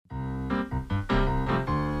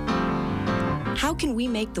How can we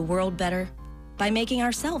make the world better? By making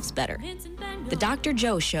ourselves better. The Dr.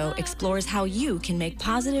 Joe Show explores how you can make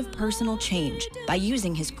positive personal change by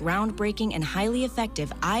using his groundbreaking and highly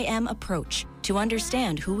effective I Am approach to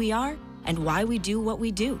understand who we are and why we do what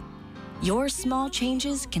we do. Your small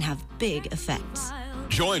changes can have big effects.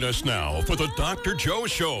 Join us now for the Dr. Joe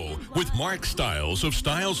Show with Mark Stiles of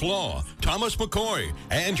Stiles Law, Thomas McCoy,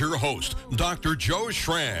 and your host, Dr. Joe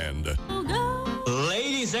Schrand.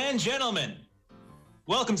 Ladies and gentlemen,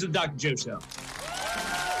 welcome to the Dr. Joe Show.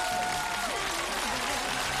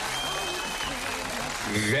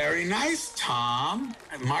 Very nice, Tom.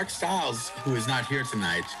 Mark Stiles, who is not here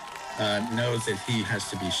tonight, knows that he has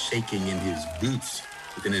to be shaking in his boots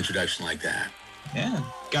with an introduction like that. Yeah,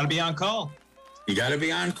 got to be on call. You got to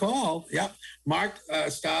be on call. Yep. Mark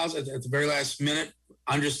Stiles at the very last minute,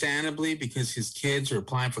 understandably, because his kids are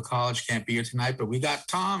applying for college, can't be here tonight. But we got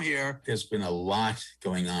Tom here. There's been a lot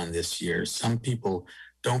going on this year. Some people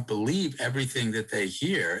don't believe everything that they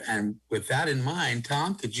hear. And with that in mind,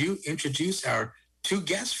 Tom, could you introduce our two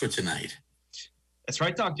guests for tonight? That's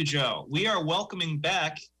right, Dr. Joe. We are welcoming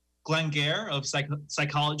back Glenn Geher, of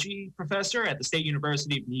psychology professor at the State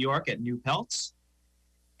University of New York at New Paltz.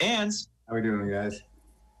 And how are we doing, guys?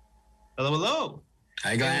 Hello.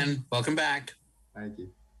 Hi, Glenn. Welcome back. Thank you.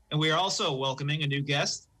 And we are also welcoming a new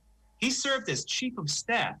guest. He served as chief of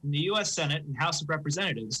staff in the U.S. Senate and House of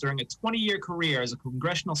Representatives during a 20-year career as a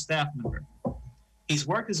congressional staff member. He's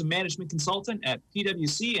worked as a management consultant at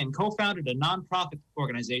PwC and co-founded a nonprofit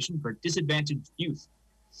organization for disadvantaged youth.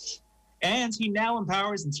 And he now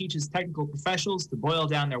empowers and teaches technical professionals to boil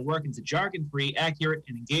down their work into jargon-free, accurate,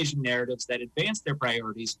 and engaging narratives that advance their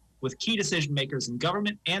priorities with key decision makers in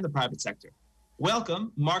government and the private sector.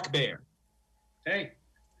 Welcome, Mark Geher. Hey.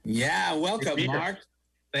 Yeah, welcome, Mark.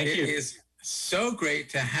 Thank you. It is so great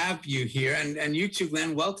to have you here. And you too,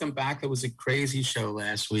 Glenn, welcome back. It was a crazy show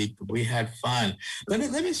last week, but we had fun. Let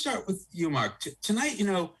me start with you, Mark. Tonight,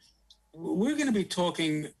 we're going to be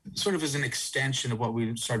talking sort of as an extension of what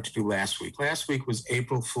we started to do last week. Last week was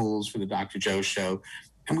April Fool's for the Dr. Joe Show.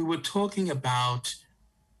 And we were talking about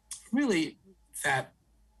really that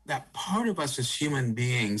part of us as human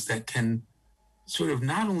beings that can sort of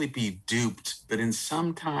not only be duped, but in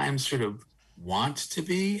sometimes sort of want to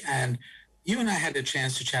be. And you and I had a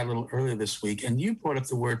chance to chat a little earlier this week, and you brought up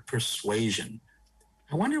the word persuasion.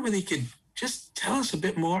 I wonder whether you could just tell us a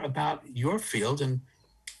bit more about your field and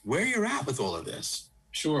where you're at with all of this.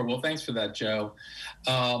 Sure. Well, thanks for that, Joe.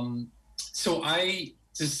 So I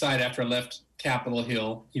decided after I left Capitol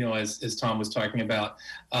Hill, as Tom was talking about,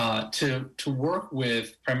 to work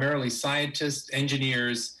with primarily scientists,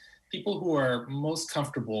 engineers, people who are most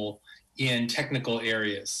comfortable in technical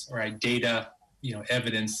areas, right? Data,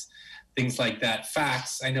 evidence, things like that.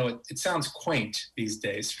 Facts. I know it sounds quaint these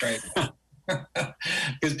days, right?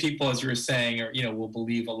 Because people, as you were saying, will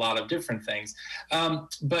believe a lot of different things.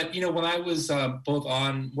 But when I was both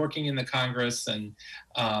working in the Congress and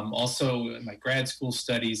also in my grad school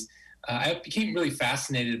studies, I became really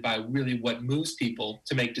fascinated by really what moves people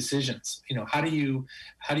to make decisions. How do you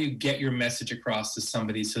get your message across to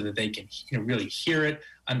somebody so that they can really hear it,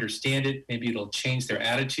 understand it? Maybe it'll change their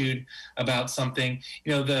attitude about something.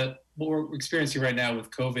 What we're experiencing right now with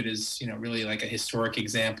COVID is, really like a historic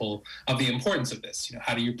example of the importance of this.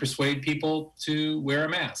 How do you persuade people to wear a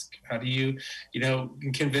mask? How do you,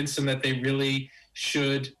 convince them that they really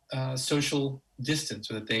should social distance,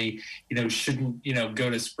 or that they, shouldn't, go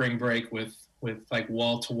to spring break with like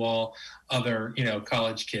wall-to-wall other,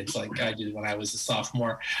 college kids like I did when I was a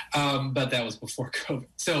sophomore. But that was before COVID.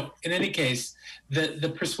 So in any case,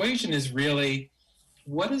 the persuasion is really,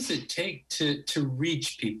 what does it take to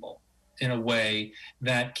reach people in a way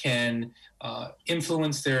that can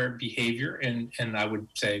influence their behavior and I would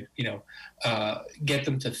say, get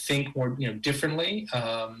them to think more, differently,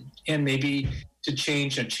 and maybe to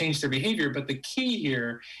change their behavior. But the key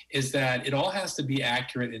here is that it all has to be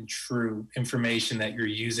accurate and true information that you're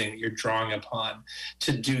using, that you're drawing upon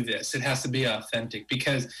to do this. It has to be authentic,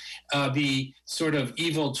 because the sort of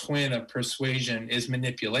evil twin of persuasion is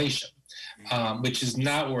manipulation, which is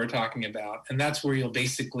not what we're talking about. And that's where you'll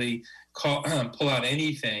basically pull out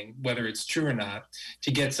anything, whether it's true or not,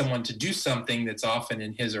 to get someone to do something that's often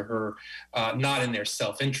in his or her, not in their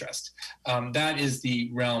self-interest. That is the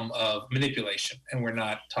realm of manipulation, and we're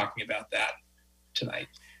not talking about that tonight.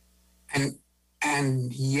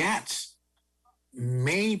 And yet,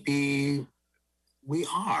 maybe we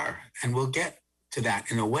are, and we'll get to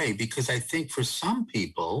that in a way, because I think for some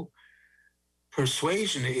people,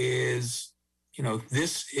 persuasion is,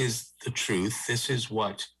 this is the truth, this is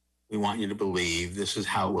what we want you to believe, this is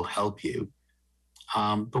how it will help you.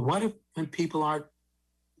 But what if when people aren't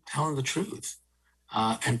telling the truth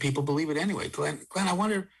and people believe it anyway? Glenn, I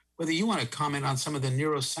wonder whether you want to comment on some of the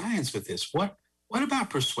neuroscience with this. What about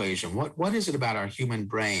persuasion? What is it about our human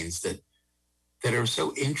brains that are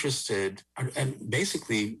so interested and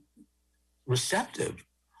basically receptive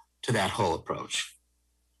to that whole approach?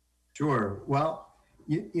 Sure. Well,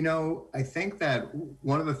 you know, I think that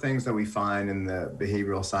one of the things that we find in the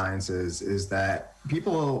behavioral sciences is that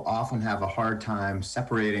people often have a hard time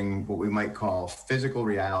separating what we might call physical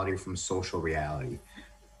reality from social reality.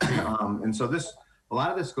 And so a lot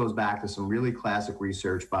of this goes back to some really classic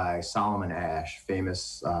research by Solomon Asch,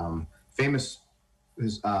 famous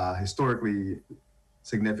historically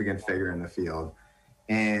significant figure in the field.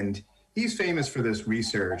 And he's famous for this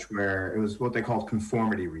research where it was what they called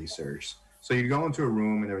conformity research. So you'd go into a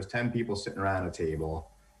room and there was 10 people sitting around a table.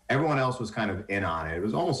 Everyone else was kind of in on it. It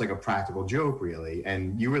was almost like a practical joke, really.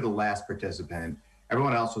 And you were the last participant.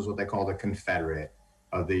 Everyone else was what they called a confederate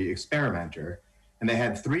of the experimenter. And they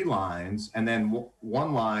had 3 lines and then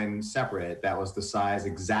one line separate that was the size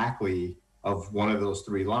exactly of one of those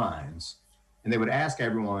 3 lines. And they would ask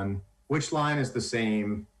everyone, which line is the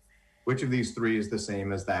same? Which of these 3 is the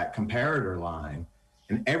same as that comparator line?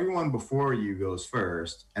 And everyone before you goes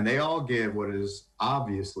first, and they all give what is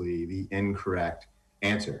obviously the incorrect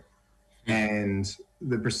answer. And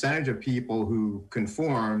the percentage of people who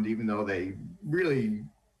conformed, even though they really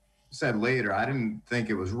said later, I didn't think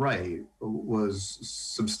it was right, was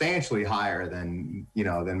substantially higher than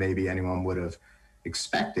maybe anyone would have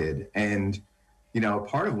expected. And, you know,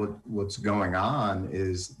 part of what's going on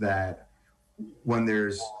is that when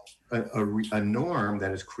there's a norm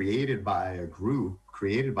that is created by a group,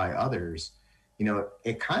 created by others, you know,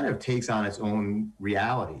 it kind of takes on its own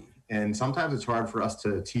reality. And sometimes it's hard for us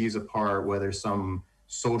to tease apart whether some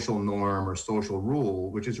social norm or social rule,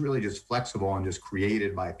 which is really just flexible and just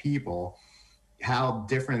created by people, how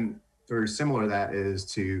different or similar that is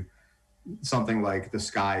to something like the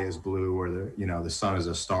sky is blue or the sun is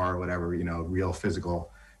a star or whatever, real physical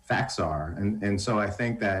facts are. And so I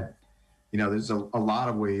think that, there's a lot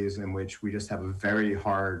of ways in which we just have a very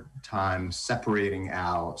hard time separating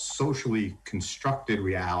out socially constructed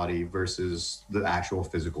reality versus the actual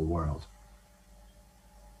physical world.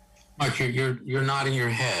 Mark, you're nodding your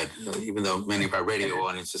head, even though many of our radio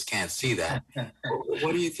audiences can't see that.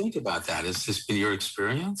 What do you think about that? Has this been your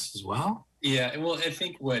experience as well? Yeah, well, I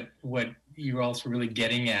think what you're also really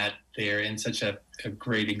getting at there in such a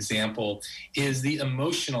great example is the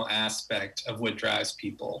emotional aspect of what drives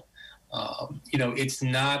people. It's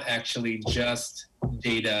not actually just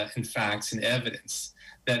data and facts and evidence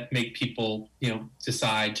that make people,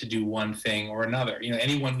 decide to do one thing or another.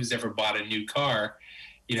 Anyone who's ever bought a new car,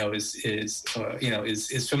 is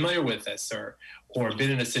familiar with this or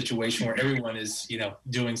been in a situation where everyone is,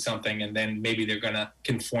 doing something and then maybe they're going to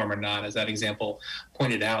conform or not, as that example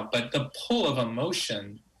pointed out. But the pull of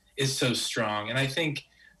emotion is so strong. And I think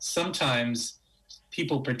sometimes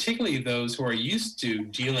people, particularly those who are used to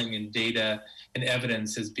dealing in data and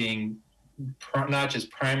evidence as being not just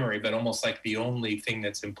primary, but almost like the only thing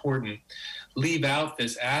that's important, leave out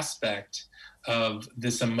this aspect of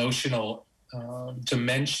this emotional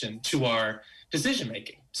dimension to our decision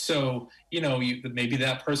making. So, maybe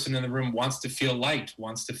that person in the room wants to feel liked,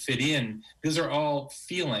 wants to fit in. These are all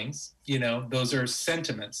feelings, those are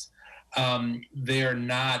sentiments. They're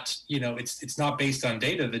not, it's not based on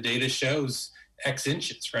data. The data shows X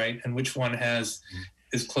inches, right? And which one has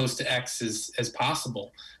as close to X as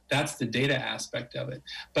possible. That's the data aspect of it.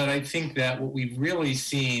 But I think that what we've really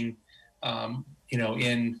seen,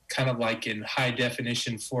 in kind of like in high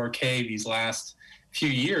definition 4K these last few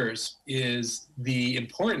years is the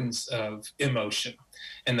importance of emotion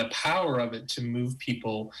and the power of it to move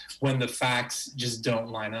people when the facts just don't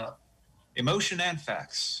line up. Emotion and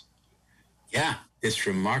facts. Yeah, this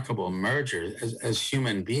remarkable merger as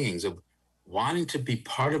human beings of wanting to be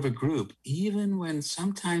part of a group, even when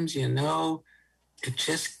sometimes it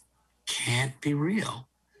just can't be real.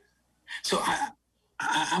 So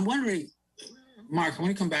I'm wondering, Mark, I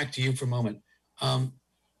want to come back to you for a moment.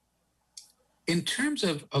 In terms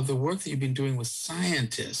of the work that you've been doing with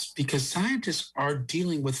scientists, because scientists are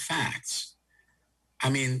dealing with facts. I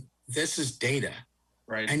mean, this is data.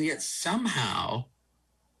 Right. And yet somehow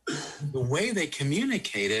the way they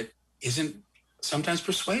communicate it isn't sometimes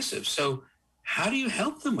persuasive. So how do you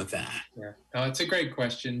help them with that? Yeah, no, it's a great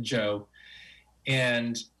question, Joe.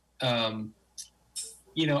 And, I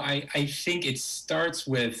think it starts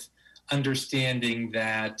with understanding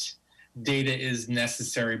that data is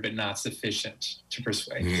necessary but not sufficient to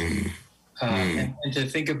persuade. And to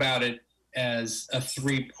think about it as a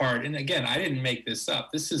three-part, and again, I didn't make this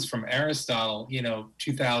up. This is from Aristotle,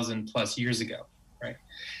 2,000 plus years ago, right?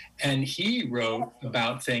 And he wrote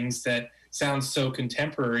about things that sound so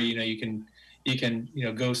contemporary. You can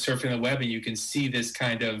go surfing the web and you can see these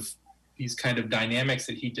kind of dynamics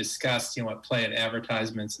that he discussed, at play at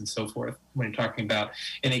advertisements and so forth when you're talking about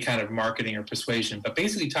any kind of marketing or persuasion. But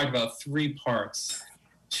basically, talked about three parts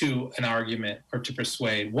to an argument or to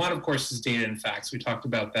persuade. One, of course, is data and facts. We talked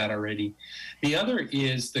about that already. The other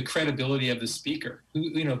is the credibility of the speaker.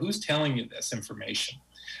 Who's telling you this information?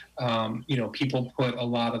 People put a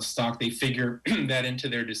lot of stock. They figure that into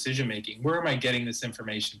their decision making. Where am I getting this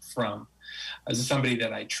information from? Is it somebody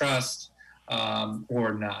that I trust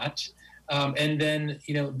or not? And then,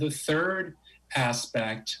 the third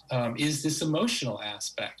aspect is this emotional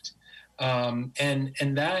aspect, and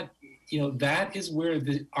that. That is where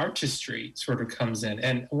the artistry sort of comes in.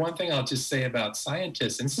 And one thing I'll just say about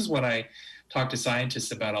scientists, and this is what I talk to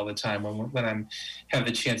scientists about all the time when I have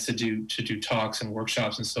the chance to do talks and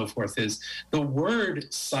workshops and so forth, is the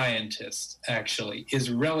word scientist actually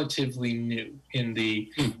is relatively new in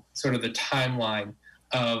the sort of the timeline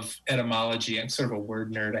of etymology. I'm sort of a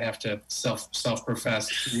word nerd. I have to self-profess.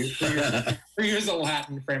 3 years of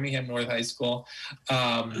Latin, Framingham North High School.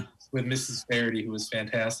 With Mrs. Faraday, who was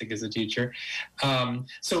fantastic as a teacher.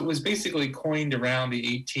 So it was basically coined around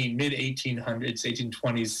the mid-1800s,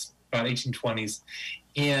 1820s, about 1820s.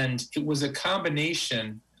 And it was a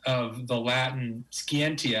combination of the Latin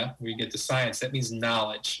scientia, where you get the science, that means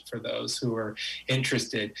knowledge for those who are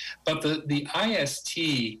interested. But the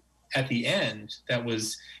IST at the end that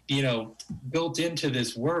was, built into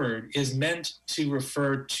this word is meant to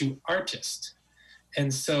refer to artist.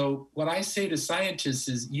 And so what I say to scientists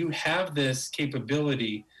is you have this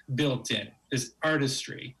capability built in, this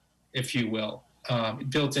artistry, if you will,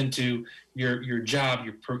 built into your job,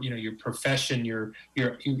 your profession, your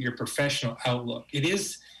professional outlook. It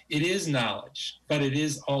is knowledge, but it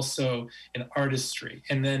is also an artistry.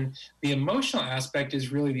 And then the emotional aspect is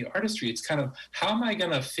really the artistry. It's kind of, how am I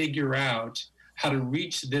going to figure out how to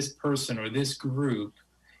reach this person or this group,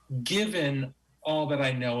 given all that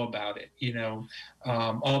I know about it,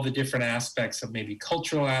 all the different aspects of maybe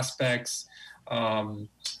cultural aspects,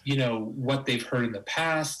 what they've heard in the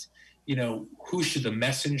past, who should the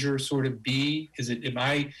messenger sort of be? Am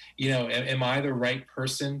I the right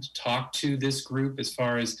person to talk to this group as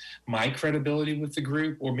far as my credibility with the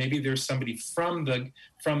group? Or maybe there's somebody from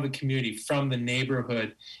the community, from the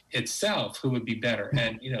neighborhood itself who would be better.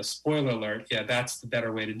 And, spoiler alert, yeah, that's the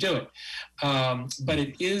better way to do it. But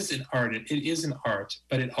it is an art. It is an art,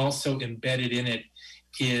 but it also embedded in it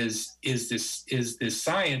is this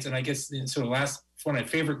science. And I guess sort of one of my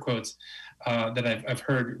favorite quotes that I've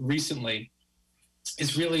heard recently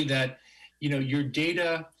is really that, your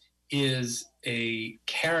data is a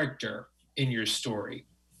character in your story,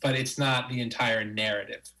 but it's not the entire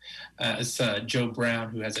narrative. It's Joe Brown,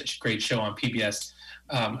 who has a great show on PBS,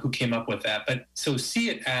 who came up with that. But so see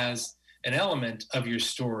it as an element of your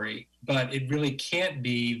story, but it really can't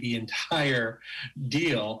be the entire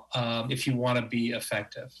deal if you want to be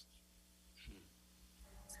effective.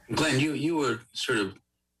 Glenn, you were sort of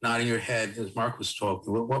nodding your head as Mark was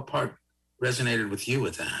talking. What part resonated with you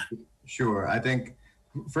with that? Sure. I think,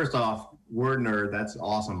 first off, word nerd, that's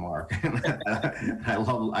awesome, Mark.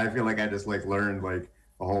 I feel like I just learned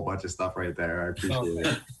a whole bunch of stuff right there. I appreciate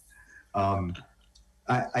it.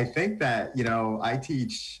 I think that, I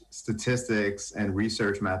teach statistics and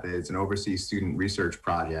research methods and oversee student research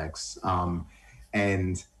projects.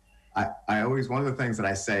 And I always, one of the things that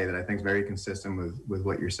I say that I think is very consistent with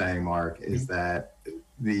what you're saying, Mark, is that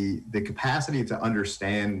the capacity to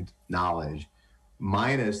understand knowledge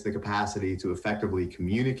minus the capacity to effectively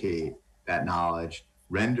communicate that knowledge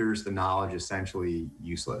renders the knowledge essentially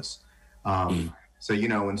useless. So,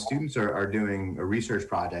 when students are doing a research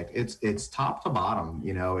project, it's top to bottom,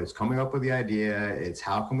 it's coming up with the idea, it's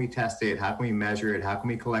how can we test it, how can we measure it, how can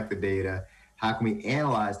we collect the data, how can we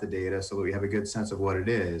analyze the data so that we have a good sense of what it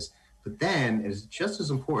is. But then it's just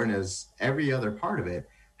as important as every other part of it,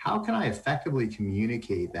 how can I effectively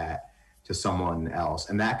communicate that to someone else?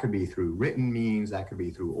 And that could be through written means, that could be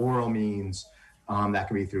through oral means, that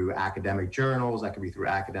could be through academic journals, that could be through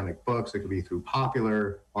academic books, it could be through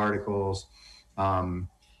popular articles.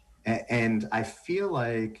 And I feel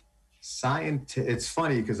like it's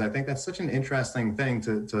funny because I think that's such an interesting thing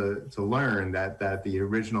to learn that the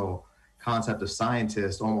original concept of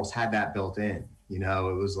scientist almost had that built in. It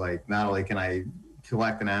was like, not only can I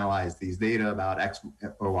collect and analyze these data about X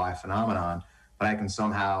or Y phenomenon, but I can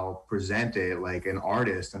somehow present it like an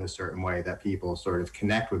artist in a certain way that people sort of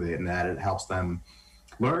connect with it and that it helps them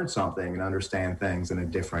learn something and understand things in a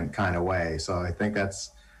different kind of way. So I think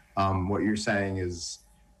that's what you're saying is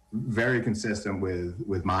very consistent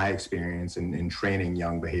with my experience in training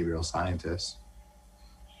young behavioral scientists.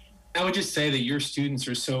 I would just say that your students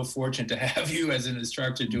are so fortunate to have you as an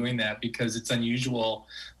instructor doing that, because it's unusual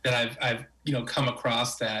that I've come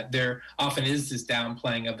across that. There often is this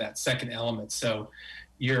downplaying of that second element. So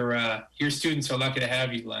your students are lucky to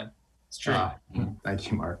have you, Glenn. It's true.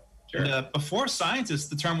 Thank you, Mark. Sure. And, before scientist,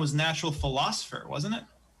 the term was natural philosopher, wasn't it?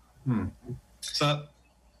 So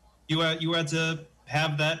you had to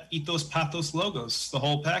have that ethos, pathos, logos, the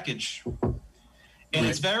whole package. And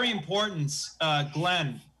it's very important,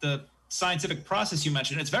 Glenn, the scientific process you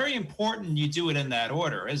mentioned, it's very important you do it in that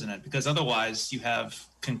order, isn't it? Because otherwise you have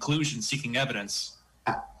conclusion seeking evidence.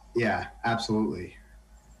 Yeah, absolutely.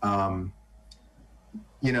 The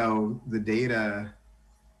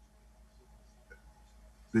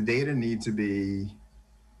data need to be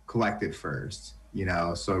collected first,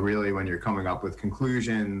 so really when you're coming up with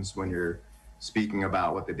conclusions, when you're speaking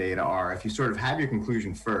about what the data are, if you sort of have your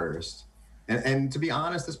conclusion first, and to be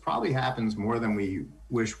honest, this probably happens more than we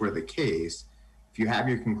wish were the case. If you have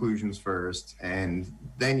your conclusions first and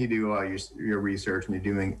then you do all your research and you're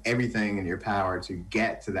doing everything in your power to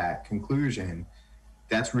get to that conclusion,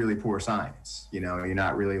 that's really poor science. You're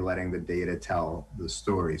not really letting the data tell the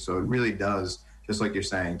story. So it really does, just like you're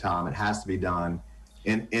saying, Tom, it has to be done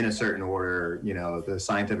in a certain order. The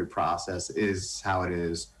scientific process is how it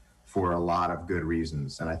is for a lot of good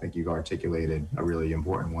reasons. And I think you've articulated a really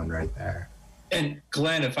important one right there. And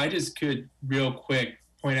Glenn, if I just could real quick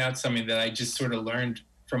point out something that I just sort of learned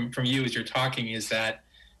from you as you're talking, is that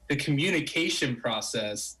the communication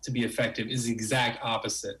process to be effective is the exact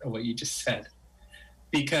opposite of what you just said.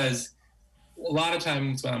 Because a lot of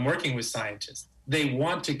times when I'm working with scientists, they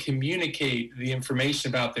want to communicate the information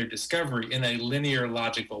about their discovery in a linear,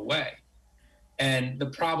 logical way. And the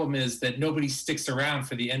problem is that nobody sticks around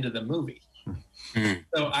for the end of the movie.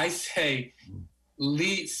 So I say,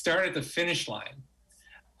 start at the finish line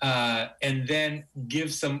and then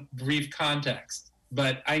give some brief context.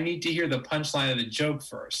 But I need to hear the punchline of the joke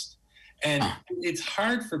first. And it's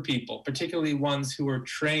hard for people, particularly ones who are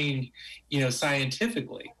trained,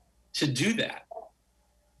 scientifically, to do that.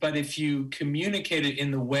 But if you communicate it in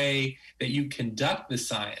the way that you conduct the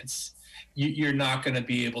science, you're not going to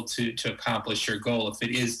be able to accomplish your goal if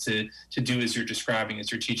it is to do as you're describing,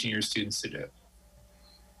 as you're teaching your students to do.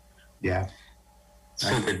 Yeah.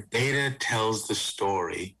 So the data tells the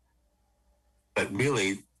story, but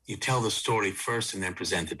really you tell the story first and then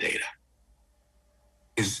present the data.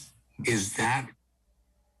 Is that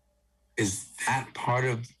part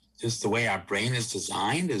of just the way our brain is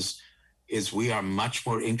designed? Is we are much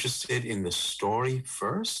more interested in the story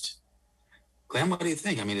first? Glenn, what do you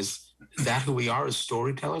think? I mean, is that who we are as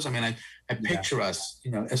storytellers? I mean, I picture us,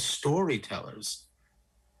 as storytellers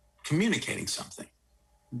communicating something.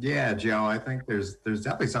 Yeah, Joe, I think there's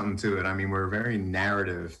definitely something to it. I mean, we're a very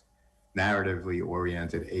narratively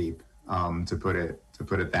oriented ape, to put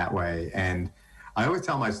it that way. And I always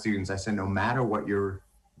tell my students, I said, no matter what you're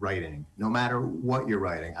writing, I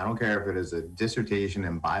don't care if it is a dissertation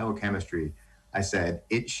in biochemistry, I said,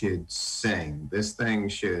 it should sing. This thing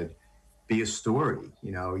should be a story.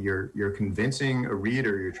 You're convincing a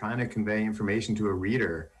reader, you're trying to convey information to a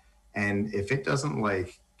reader. And if it doesn't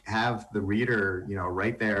have the reader,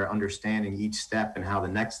 right there understanding each step and how the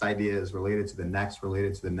next idea is related to the next,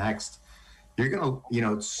 you're going to,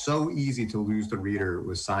 it's so easy to lose the reader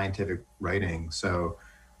with scientific writing. So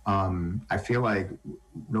I feel like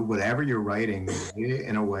whatever you're writing,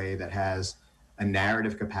 in a way that has a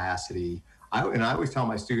narrative capacity. I always tell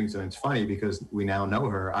my students, and it's funny because we now know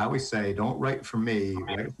her, I always say, don't write for me,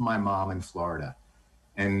 write for my mom in Florida.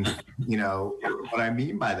 And, what I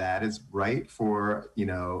mean by that is write for,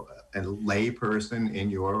 a lay person in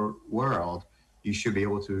your world. You should be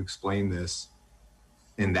able to explain this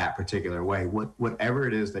in that particular way. Whatever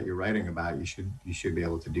it is that you're writing about, you should be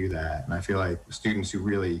able to do that. And I feel like students who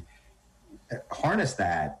really harness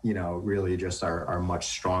that, really just are much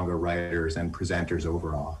stronger writers and presenters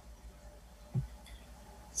overall.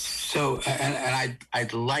 So, and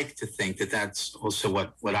I'd like to think that that's also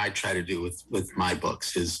what I try to do with my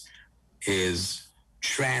books is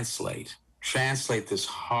translate this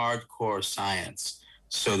hardcore science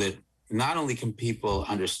so that not only can people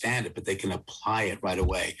understand it, but they can apply it right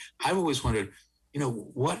away. I've always wondered,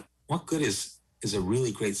 what good is a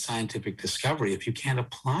really great scientific discovery if you can't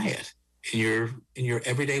apply it in your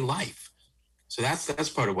everyday life? So that's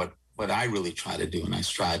part of what I really try to do and I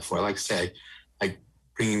strive for. Like I say,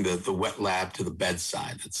 bringing the wet lab to the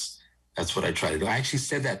bedside. That's what I try to do. I actually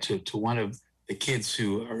said that to one of the kids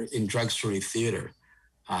who are in drugstore theater.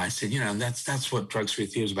 I said, that's what drugstore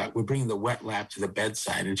theater is about. We're bringing the wet lab to the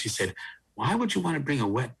bedside. And she said, why would you want to bring a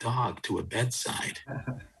wet dog to a bedside?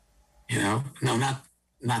 No,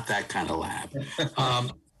 not that kind of lab.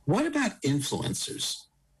 What about influencers?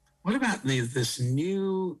 What about this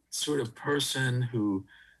new sort of person who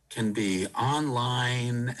can be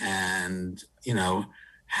online and,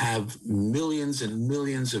 have millions and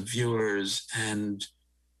millions of viewers, and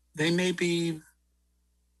they may be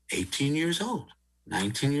 18 years old,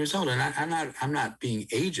 19 years old. And I'm not being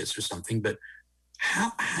ageist or something, but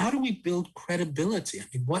how do we build credibility? I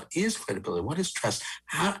mean, what is credibility? What is trust?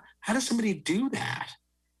 How does somebody do that?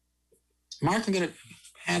 Mark, I'm going to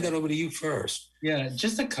hand that over to you first. Yeah,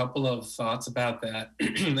 just a couple of thoughts about that.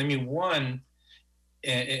 I mean, one,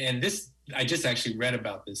 and this, I just actually read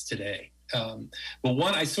about this today. But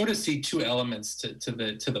one, I sort of see two elements to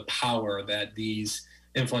the power that these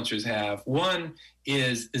influencers have. One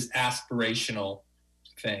is this aspirational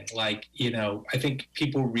thing. Like, I think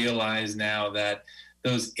people realize now that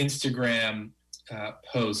those Instagram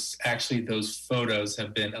posts, actually those photos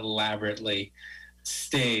have been elaborately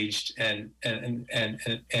staged and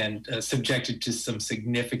subjected to some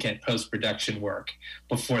significant post-production work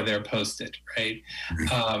before they're posted, right?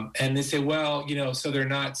 And they say, well, so they're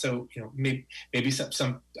not, so maybe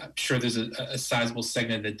some I'm sure there's a sizable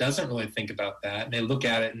segment that doesn't really think about that, and they look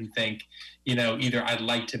at it and think, either I'd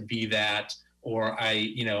like to be that, or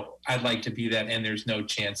I'd like to be that, and there's no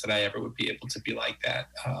chance that I ever would be able to be like that.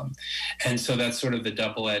 And so that's sort of the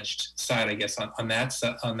double-edged side, I guess, in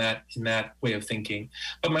that way of thinking.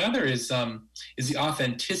 But my other is the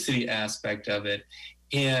authenticity aspect of it.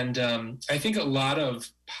 And I think a lot of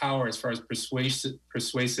power, as far as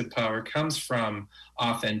persuasive power, comes from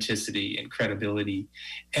authenticity and credibility.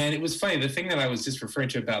 And it was funny, the thing that I was just referring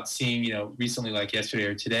to about seeing, recently, like yesterday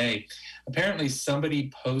or today, apparently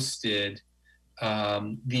somebody posted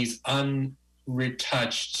these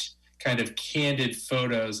unretouched kind of candid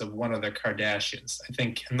photos of one of the Kardashians. I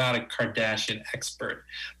think, I'm not a Kardashian expert,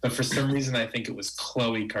 but for some reason I think it was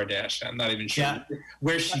Khloe Kardashian. I'm not even sure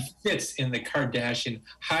where she fits in the Kardashian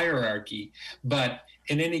hierarchy. But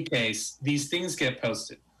in any case, these things get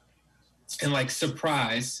posted. And like,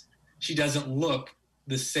 surprise, she doesn't look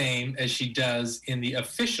the same as she does in the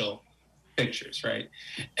official pictures, right?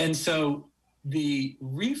 And so the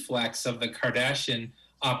reflex of the Kardashian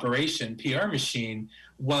operation, PR machine,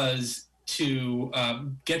 was to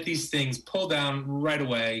get these things pulled down right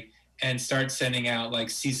away and start sending out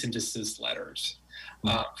like cease and desist letters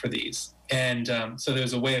for these. And so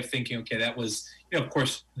there's a way of thinking, okay, that was, of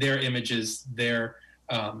course, their images, their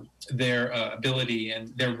ability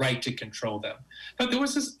and their right to control them. But there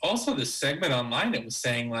was also this segment online that was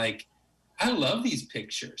saying, like, I love these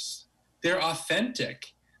pictures. They're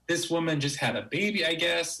authentic. This woman just had a baby, I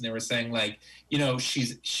guess, and they were saying, like,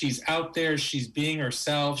 she's out there, she's being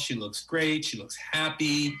herself, she looks great, she looks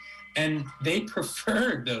happy, and they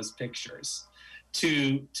preferred those pictures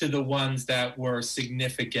to the ones that were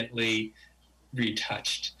significantly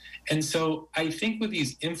retouched. And so I think with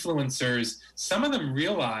these influencers, some of them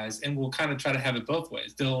realize, and will kind of try to have it both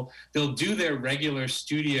ways. They'll do their regular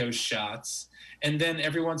studio shots, and then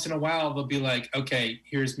every once in a while they'll be like, okay,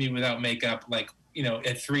 here's me without makeup, like,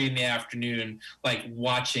 at 3 p.m, like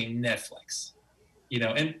watching Netflix,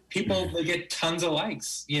 and people, they get tons of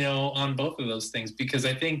likes, on both of those things, because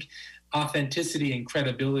I think authenticity and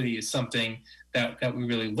credibility is something that we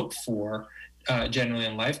really look for generally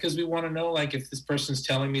in life, because we want to know, like, if this person's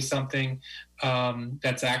telling me something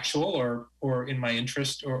that's actual or in my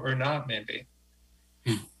interest or not, maybe.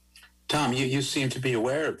 Tom, you seem to be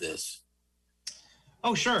aware of this.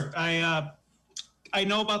 Oh, sure. I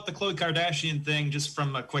know about the Khloe Kardashian thing just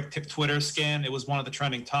from a quick Twitter scan. It was one of the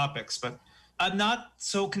trending topics, but I'm not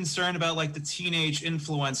so concerned about like the teenage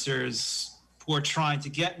influencers who are trying to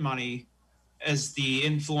get money as the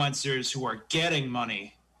influencers who are getting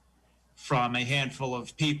money from a handful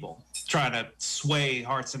of people trying to sway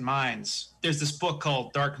hearts and minds. There's this book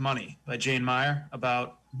called Dark Money by Jane Meyer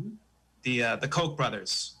about the Koch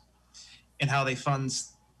brothers and how they fund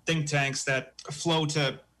think tanks that flow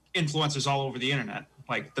to influencers all over the internet.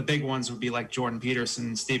 Like the big ones would be like Jordan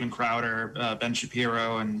Peterson, Steven Crowder, Ben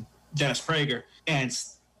Shapiro, and Dennis Prager. And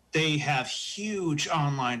they have huge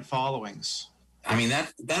online followings. I mean,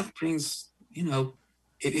 that brings, it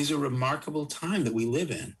is a remarkable time that we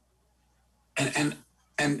live in.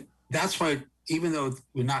 And that's why, even though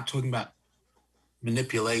we're not talking about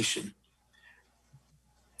manipulation,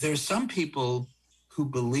 there's some people who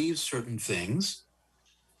believe certain things.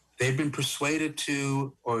 They've been persuaded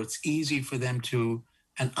to, or it's easy for them to,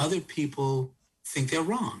 and other people think they're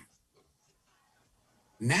wrong.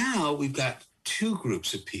 Now we've got two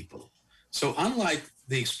groups of people. So unlike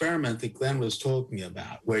the experiment that Glenn was talking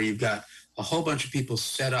about, where you've got a whole bunch of people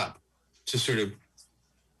set up to sort of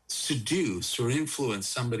seduce or influence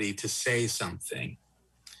somebody to say something,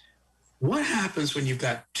 what happens when you've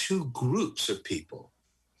got two groups of people?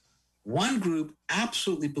 One group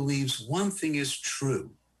absolutely believes one thing is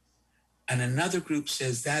true, and another group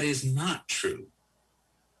says that is not true.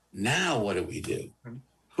 Now what do?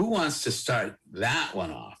 Who wants to start that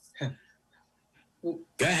one off? Go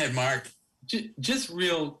ahead, Mark. Just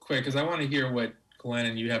real quick, because I want to hear what Glenn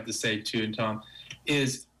and you have to say too, and Tom,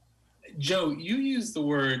 is, Joe, you use the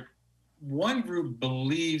word one group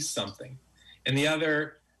believes something, and the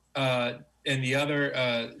other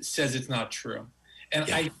says it's not true. And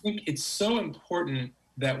I think it's so important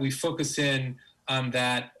that we focus in on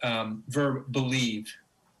that verb believe,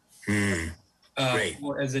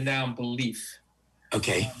 or as a noun, belief.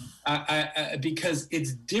 Okay. Because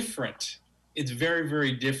it's different. It's very,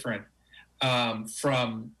 very different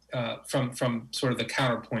from sort of the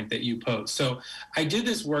counterpoint that you pose. So I did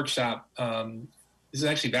this workshop. This is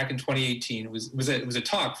actually back in 2018. It was a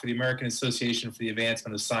talk for the American Association for the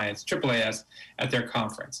Advancement of Science, AAAS, at their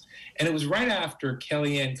conference. And it was right after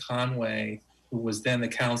Kellyanne Conway, who was then the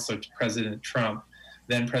counselor to President Trump,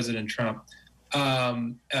 had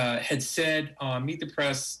said on Meet the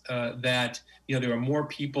Press that there were more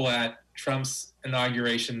people at Trump's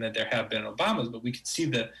inauguration than there have been Obama's, but we could see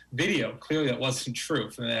the video. Clearly that wasn't true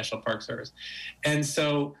from the National Park Service. And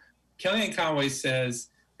so Kellyanne Conway says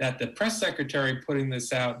that the press secretary putting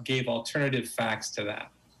this out gave alternative facts to that.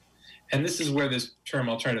 And this is where this term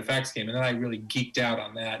alternative facts came. And then I really geeked out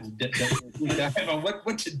on that and geeked out on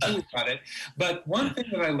what to do about it. But one thing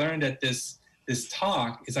that I learned at this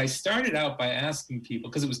talk is I started out by asking people,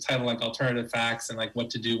 because it was titled like alternative facts and like what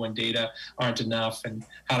to do when data aren't enough and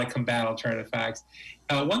how to combat alternative facts.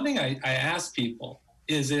 One thing I asked people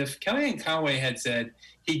is if Kellyanne Conway had said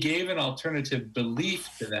he gave an alternative belief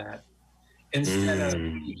to that, instead of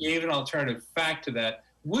he gave an alternative fact to that,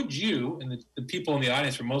 would you, and the people in the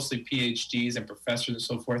audience were mostly PhDs and professors and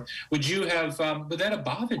so forth, would that have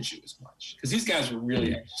bothered you as much? Because these guys were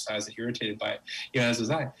really exercised and irritated by it, as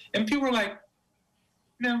was I. And people were like,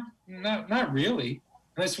 no, not really.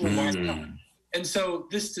 And I said, well, why not? And so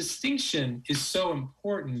this distinction is so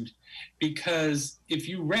important, because if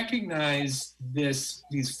you recognize these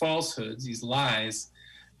falsehoods, these lies,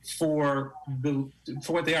 for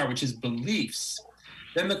what they are, which is beliefs,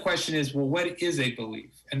 then the question is, well, what is a belief?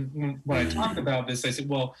 And when I talked about this, I said,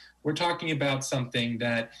 well, we're talking about something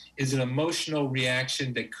that is an emotional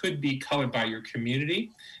reaction that could be colored by your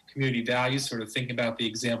community values, sort of thinking about the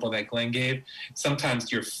example that Glenn gave.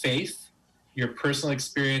 Sometimes your faith, your personal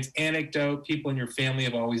experience, anecdote, people in your family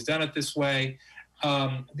have always done it this way.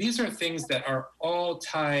 These are things that are all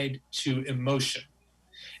tied to emotion.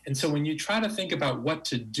 And so when you try to think about what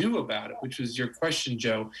to do about it, which was your question,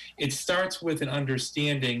 Joe, it starts with an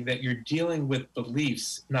understanding that you're dealing with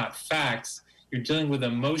beliefs, not facts. You're dealing with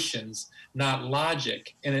emotions, not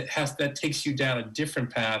logic. And that takes you down a different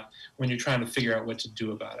path when you're trying to figure out what to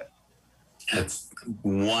do about it. That's a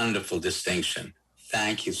wonderful distinction.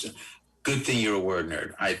 Thank you. Good thing you're a word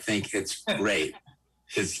nerd. I think it's great.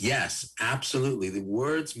 Because yes, absolutely. The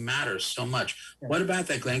words matter so much. What about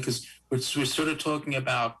that, Glenn? Because we're sort of talking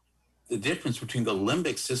about the difference between the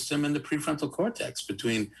limbic system and the prefrontal cortex,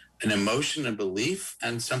 between an emotion and belief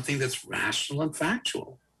and something that's rational and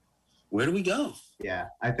factual. Where do we go? Yeah,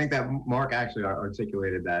 I think that Mark actually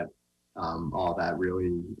articulated that, all that really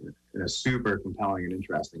in a super compelling and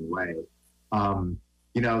interesting way. One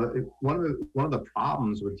of the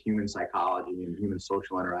problems with human psychology and human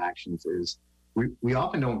social interactions is we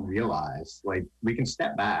often don't realize, like, we can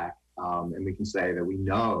step back and we can say that we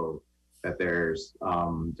know that there's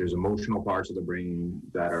emotional parts of the brain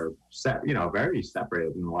that are very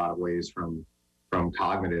separated in a lot of ways from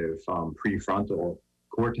cognitive prefrontal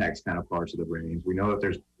cortex kind of parts of the brains. We know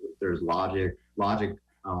that there's logic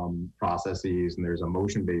processes and there's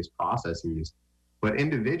emotion-based processes, but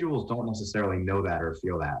individuals don't necessarily know that or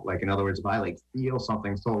feel that. Like, in other words, if I feel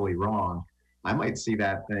something's totally wrong, I might see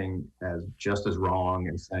that thing as just as wrong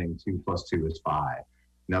as saying 2 + 2 is 5.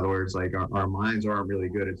 In other words, our minds aren't really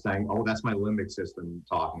good at saying, oh, that's my limbic system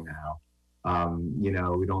talking now.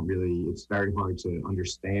 We don't really, it's very hard to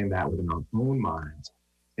understand that within our own minds.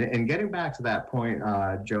 And getting back to that point,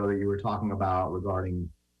 Joe, that you were talking about regarding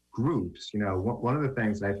groups, one of the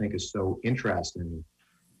things that I think is so interesting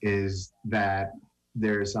is that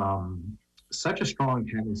there's such a strong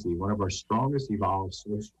tendency. One of our strongest evolved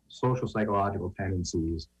social psychological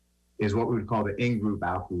tendencies is what we would call the in-group,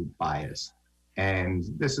 out-group bias. And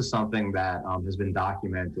this is something that has been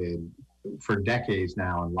documented for decades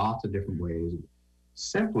now in lots of different ways.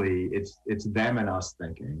 Simply, it's them and us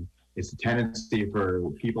thinking. It's a tendency for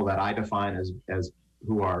people that I define as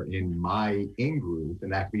who are in my in-group,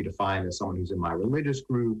 and that could be defined as someone who's in my religious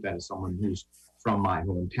group, that is someone who's from my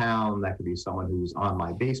hometown, that could be someone who's on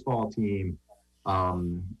my baseball team.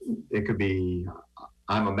 It could be,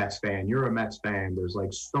 I'm a Mets fan, you're a Mets fan. There's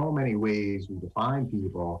like so many ways we define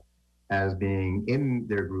people as being in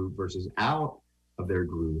their group versus out of their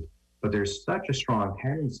group. But there's such a strong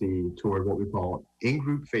tendency toward what we call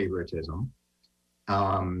in-group favoritism.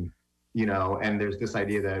 And there's this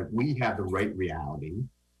idea that we have the right reality.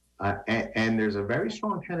 And there's a very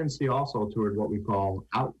strong tendency also toward what we call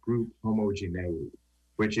out-group homogeneity,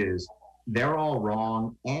 which is they're all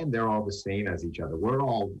wrong and they're all the same as each other. We're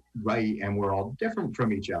all right and we're all different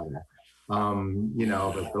from each other.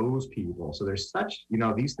 But those people, so there's such,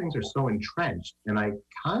 these things are so entrenched. And I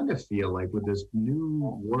kind of feel like with this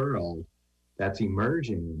new world that's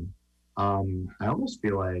emerging, I almost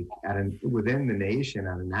feel like within the nation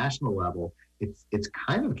at a national level, it's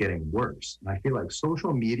kind of getting worse. And I feel like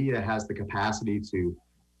social media has the capacity to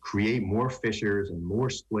create more fissures and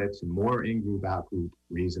more splits and more in-group, out-group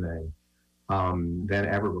reasoning than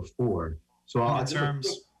ever before. So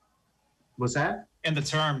what's that? In the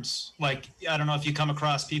terms, like, I don't know if you come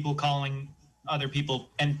across people calling other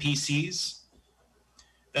people NPCs.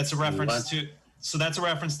 That's a reference that's a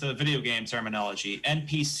reference to video game terminology.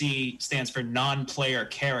 NPC stands for non-player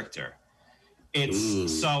character.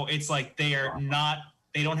 It's like they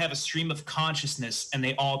don't have a stream of consciousness and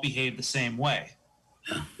they all behave the same way.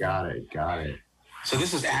 Got it. So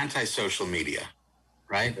this is anti-social media,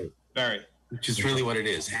 right? Very. Which is really what it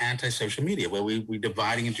is, anti-social media, where we're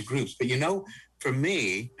dividing into groups. But for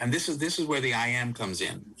me, and this is where the I am comes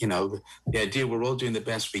in, the idea we're all doing the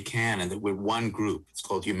best we can and that we're one group. It's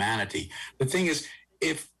called humanity. The thing is,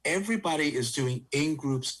 if everybody is doing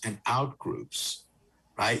in-groups and out-groups,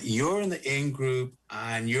 right? You're in the in-group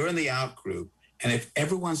and you're in the out-group. And if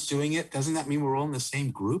everyone's doing it, doesn't that mean we're all in the same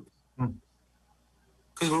group?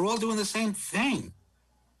 Because we're all doing the same thing.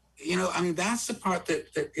 That's the part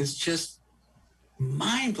that is just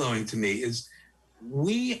mind-blowing to me, is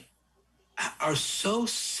we are so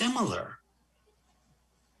similar,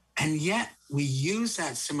 and yet we use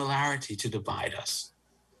that similarity to divide us.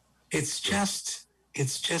 It's just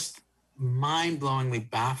mind-blowingly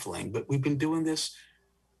baffling, but we've been doing this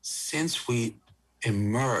since we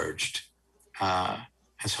emerged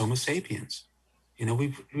as Homo sapiens.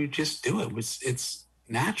 We just do it. It's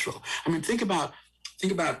natural. Think about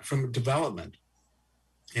from development,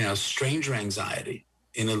 stranger anxiety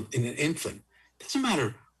in an infant. It doesn't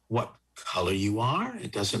matter what color you are.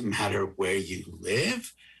 It doesn't matter where you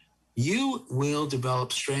live. You will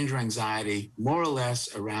develop stranger anxiety more or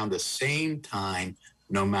less around the same time,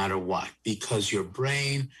 no matter what, because your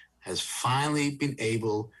brain has finally been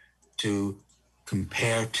able to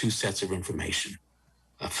compare two sets of information,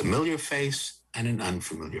 a familiar face and an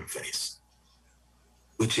unfamiliar face,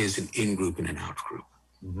 which is an in-group and an out-group.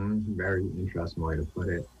 Mm-hmm. Very interesting way to put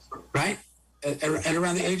it. Right? At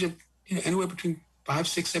around the age of anywhere between 5,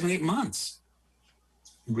 6, 7, 8 months.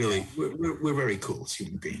 Really, we're very cool as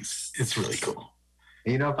human beings. It's really cool.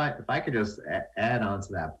 If I could just add on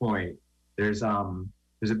to that point, there's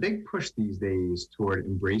a big push these days toward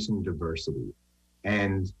embracing diversity,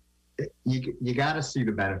 and you got to see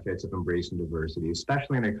the benefits of embracing diversity,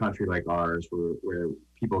 especially in a country like ours where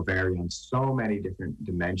people vary on so many different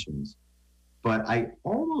dimensions. But I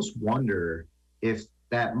almost wonder if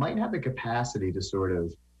that might have the capacity to sort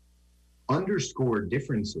of underscore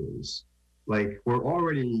differences. Like, we're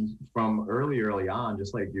already from early on,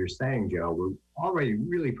 just like you're saying, Joe, we're already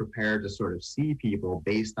really prepared to sort of see people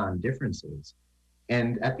based on differences.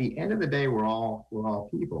 And at the end of the day, we're all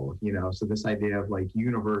people, so this idea of like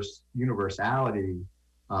universality,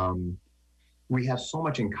 we have so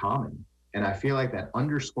much in common. And I feel like that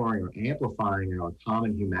underscoring or amplifying our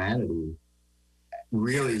common humanity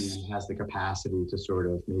really has the capacity to sort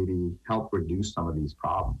of maybe help reduce some of these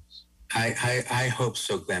problems. I hope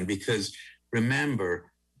so, Glenn, because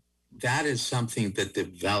remember, that is something that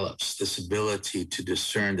develops this ability to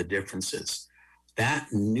discern the differences. That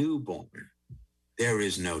newborn, there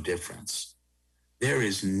is no difference. There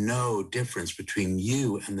is no difference between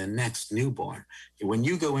you and the next newborn. When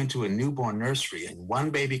you go into a newborn nursery and one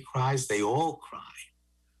baby cries, they all cry.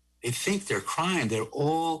 They think they're crying. They're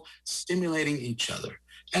all stimulating each other.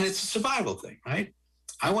 And it's a survival thing, right?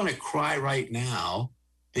 I want to cry right now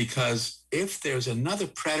because if there's another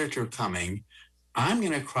predator coming, I'm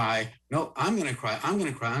going to cry. No, I'm going to cry. I'm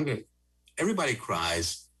going to cry. Everybody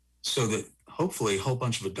cries so that hopefully a whole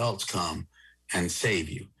bunch of adults come and save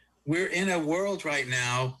you. We're in a world right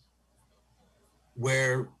now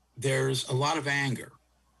where there's a lot of anger.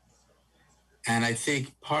 And I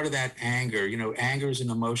think part of that anger, anger is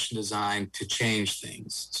an emotion designed to change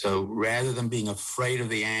things. So rather than being afraid of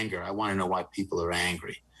the anger, I want to know why people are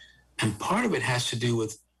angry. And part of it has to do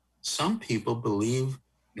with some people believe,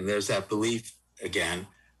 and there's that belief again,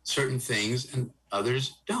 certain things and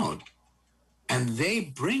others don't. And they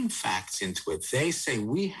bring facts into it. They say,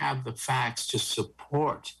 we have the facts to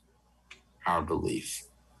support our belief.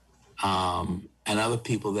 And other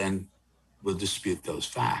people then will dispute those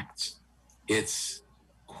facts. It's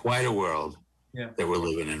quite a world that we're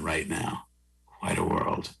living in right now. Quite a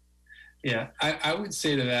world. Yeah, I would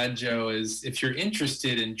say to that, Joe, is if you're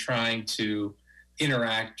interested in trying to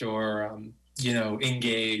interact or,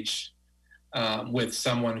 engage with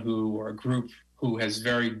someone or a group who has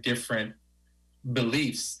very different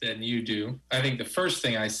beliefs than you do, I think the first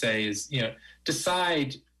thing I say is,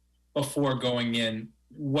 decide before going in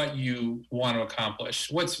what you want to accomplish.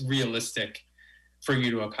 What's realistic for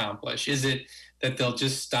you to accomplish? Is it that they'll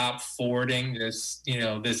just stop forwarding this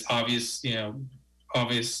obvious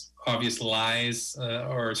lies,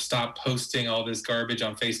 or stop posting all this garbage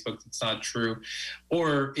on Facebook that's not true?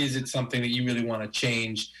 Or is it something that you really want to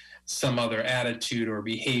change, some other attitude or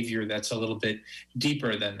behavior that's a little bit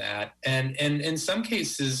deeper than that? And in some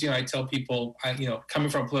cases, I tell people, coming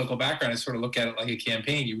from a political background, I sort of look at it like a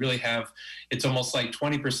campaign. You really have, it's almost like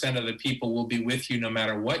 20% of the people will be with you no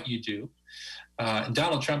matter what you do. And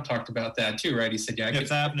Donald Trump talked about that too, right? He said,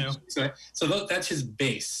 Fifth Avenue. So that's his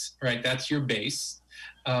base, right? That's your base.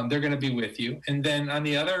 They're going to be with you. And then on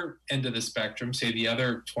the other end of the spectrum, say the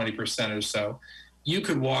other 20% or so, you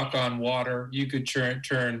could walk on water. You could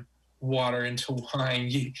turn water into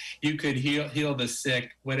wine. You could heal the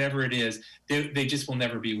sick, whatever it is. They just will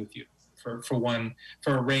never be with you for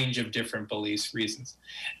a range of different beliefs, reasons.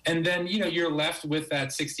 And then, you're left with that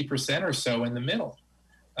 60% or so in the middle.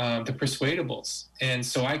 The persuadables. And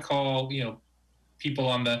so I call, people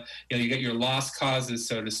on the, you get your lost causes,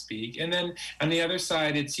 so to speak. And then on the other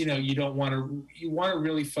side, it's, you want to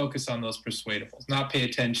really focus on those persuadables, not pay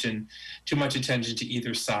too much attention to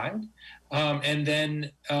either side. And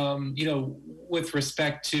then, with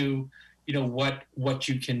respect to, what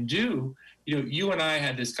you can do, you and I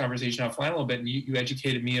had this conversation offline a little bit, and you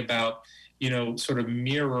educated me about, sort of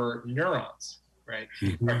mirror neurons, right?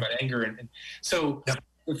 Mm-hmm. Talking about anger. And so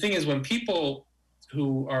the thing is, when people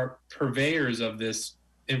who are purveyors of this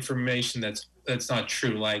information that's not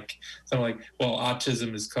true, like something like, well,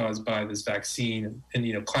 autism is caused by this vaccine,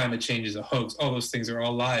 and climate change is a hoax, all those things are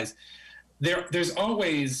all lies. There's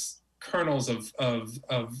always kernels of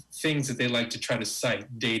things that they like to try to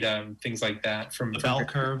cite, data and things like that from the bell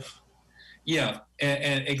curve. Yeah,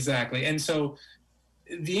 and exactly. And so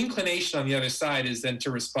the inclination on the other side is then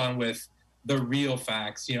to respond with the real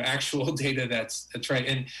facts, actual data that's right.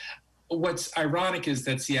 And what's ironic is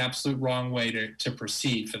that's the absolute wrong way to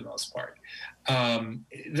proceed for the most part.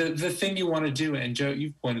 The thing you want to do, and Joe,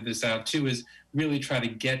 you've pointed this out too, is really try to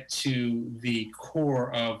get to the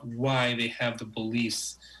core of why they have the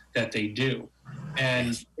beliefs that they do.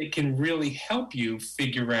 And it can really help you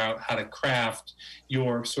figure out how to craft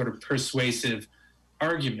your sort of persuasive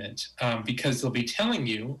argument, because they'll be telling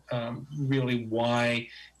you really why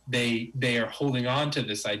they are holding on to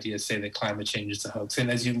this idea, say that climate change is a hoax.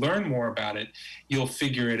 And as you learn more about it, you'll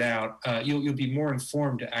figure it out. You'll be more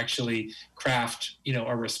informed to actually craft,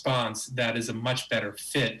 a response that is a much better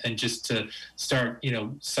fit than just to start,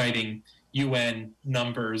 citing UN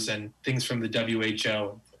numbers and things from the WHO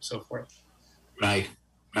and so forth. Right.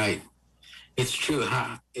 It's true.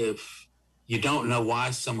 If you don't know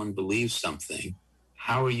why someone believes something,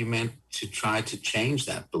 how are you meant to try to change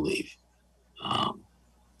that belief?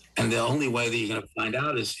 And the only way that you're going to find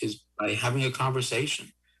out is by having a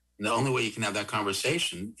conversation. And the only way you can have that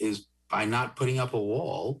conversation is by not putting up a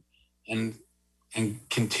wall and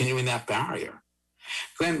continuing that barrier.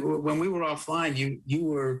 Glenn, when we were offline, you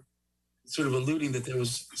were sort of alluding that there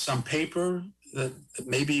was some paper that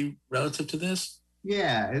may be relative to this.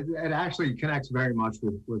 Yeah, it actually connects very much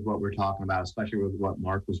with what we're talking about, especially with what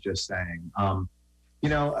Mark was just saying.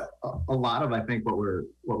 A lot of, I think, what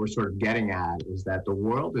we're sort of getting at is that the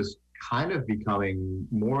world is kind of becoming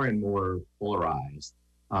more and more polarized,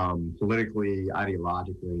 politically,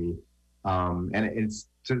 ideologically, and it's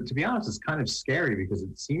to be honest, it's kind of scary because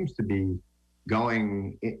it seems to be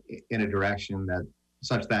going in a direction that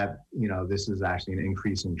such that this is actually an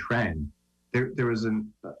increasing trend. There was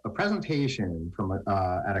a presentation from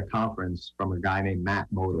at a conference from a guy named Matt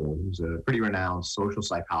Modell, who's a pretty renowned social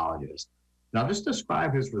psychologist. And I'll just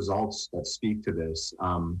describe his results that speak to this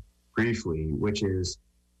briefly, which is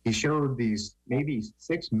he showed these maybe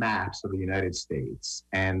 6 maps of the United States,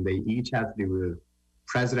 and they each had to do with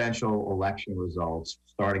presidential election results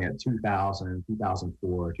starting at 2000,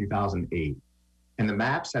 2004, 2008. And the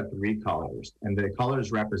maps had 3 colors, and the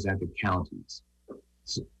colors represented counties.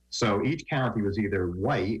 So each county was either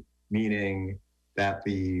white, meaning that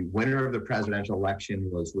the winner of the presidential election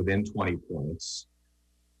was within 20 points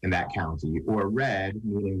in that county, or red,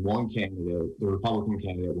 meaning one candidate, the Republican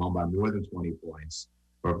candidate, won by more than 20 points,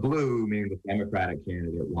 or blue, meaning the Democratic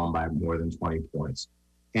candidate won by more than 20 points.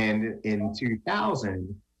 And in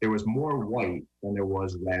 2000, there was more white than there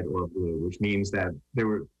was red or blue, which means that there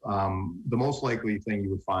were the most likely thing you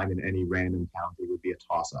would find in any random county would be a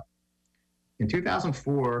toss-up. In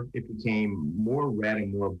 2004, it became more red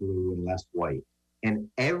and more blue and less white. And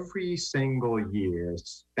every single year,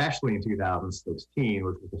 especially in 2016,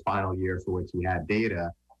 which was the final year for which he had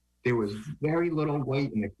data, there was very little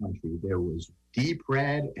white in the country. There was deep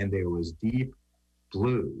red and there was deep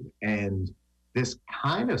blue. And this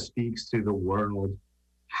kind of speaks to the world,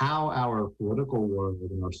 how our political world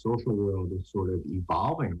and our social world is sort of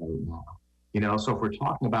evolving right now. You know, so if we're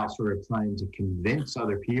talking about sort of trying to convince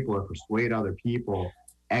other people or persuade other people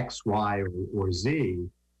X, Y, or Z,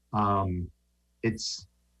 it's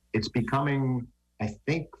becoming, I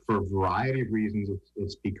think, for a variety of reasons,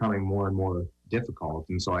 it's becoming more and more difficult.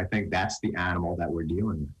 And so I think that's the animal that we're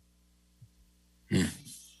dealing with.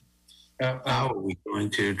 How are we going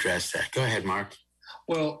to address that? Go ahead, Mark.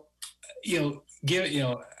 Well,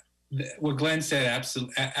 what Glenn said,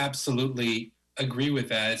 absolutely agree with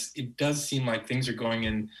that. It does seem like things are going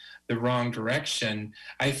in the wrong direction.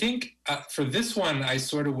 I think for this one, I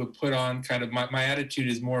sort of would put on kind of my attitude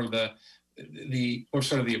is more of the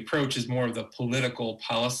approach is more of the political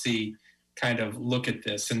policy kind of look at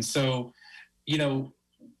this. And so,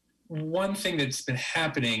 one thing that's been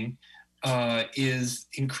happening is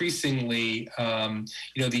increasingly,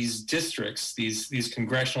 these districts, these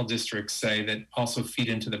congressional districts, say, that also feed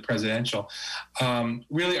into the presidential,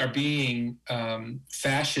 really are being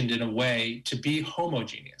fashioned in a way to be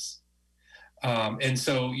homogeneous. And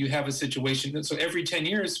so you have a situation. So every 10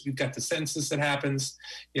 years, we've got the census that happens.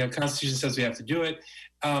 Constitution says we have to do it.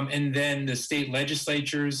 And then the state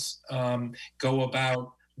legislatures go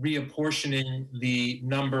about reapportioning the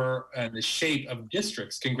number and the shape of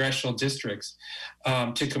districts, congressional districts,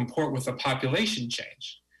 to comport with a population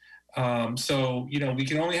change. So, we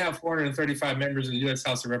can only have 435 members of the U.S.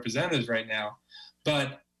 House of Representatives right now,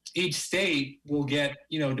 but each state will get,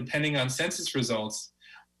 depending on census results,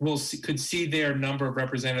 could see their number of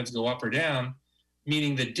representatives go up or down,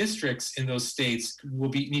 meaning the districts in those states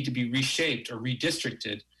need to be reshaped or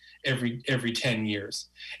redistricted every 10 years.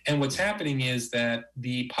 And what's happening is that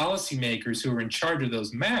the policymakers who are in charge of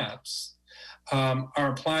those maps are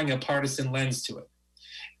applying a partisan lens to it.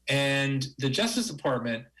 And the Justice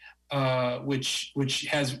Department, which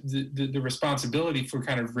has the responsibility for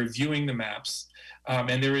kind of reviewing the maps,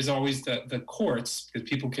 and there is always the courts, because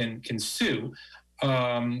people can sue,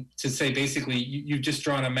 to say basically you've just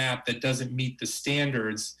drawn a map that doesn't meet the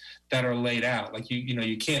standards that are laid out. Like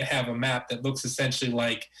you can't have a map that looks essentially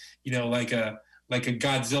like a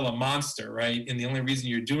Godzilla monster, right? And the only reason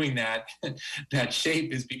you're doing that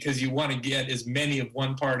shape is because you want to get as many of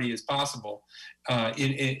one party as possible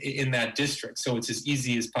in that district. So it's as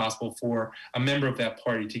easy as possible for a member of that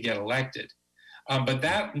party to get elected. But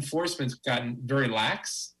that enforcement's gotten very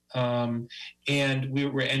lax, and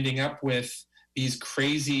we're ending up with these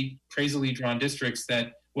crazily drawn districts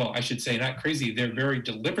that, well, I should say not crazy, they're very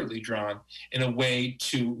deliberately drawn in a way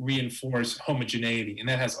to reinforce homogeneity. And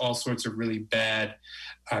that has all sorts of really bad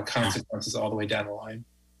consequences all the way down the line.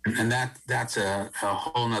 And that's a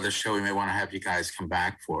whole nother show we may want to have you guys come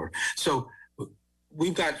back for. So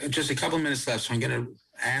we've got just a couple of minutes left, so I'm going to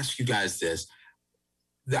ask you guys this.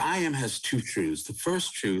 The IM has 2 truths. The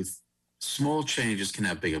first truth, small changes can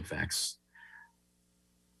have big effects.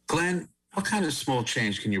 Glenn, what kind of small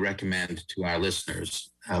change can you recommend to our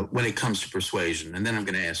listeners when it comes to persuasion? And then I'm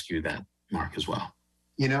going to ask you that, Mark, as well.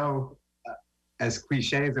 As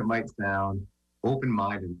cliche as it might sound,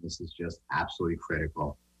 open-mindedness is just absolutely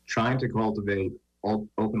critical. Trying to cultivate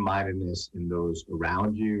open-mindedness in those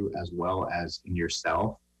around you as well as in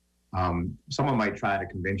yourself. Someone might try to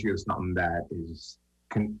convince you of something that is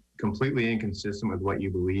completely inconsistent with what you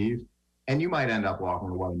believe, and you might end up walking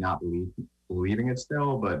away not believing it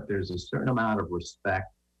still, but there's a certain amount of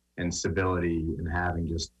respect and civility in having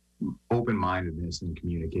just open-mindedness and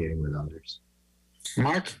communicating with others.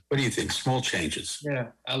 Mark, what do you think? Small changes. Yeah,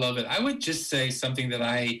 I love it. I would just say something that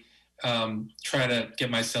I try to get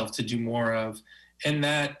myself to do more of. And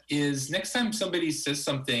that is, next time somebody says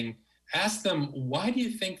something, ask them, why do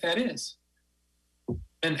you think that is?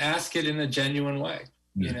 And ask it in a genuine way.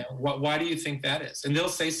 You know, why do you think that is? And they'll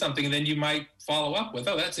say something, and then you might follow up with,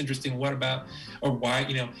 oh, that's interesting. What about, or why,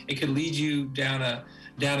 you know, it could lead you down a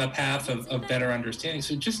path of better understanding.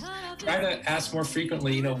 So just try to ask more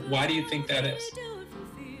frequently, you know, why do you think that is?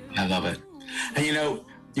 I love it. And you know,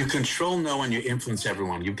 you control no one, you influence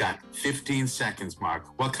everyone. You've got 15 seconds,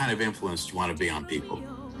 Mark. What kind of influence do you want to be on people?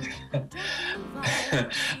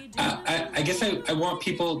 I guess I want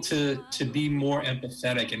people to be more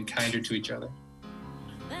empathetic and kinder to each other.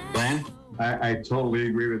 Glenn? I totally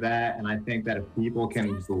agree with that. And I think that if people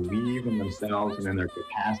can believe in themselves and in their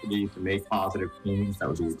capacity to make positive change, that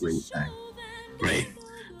would be a great thing. Great.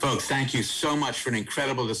 Folks, thank you so much for an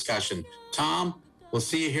incredible discussion. Tom, we'll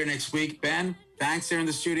see you here next week. Ben, thanks here in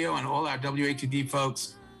the studio, and all our WATD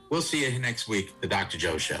folks. We'll see you next week, The Dr.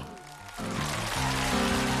 Joe Show.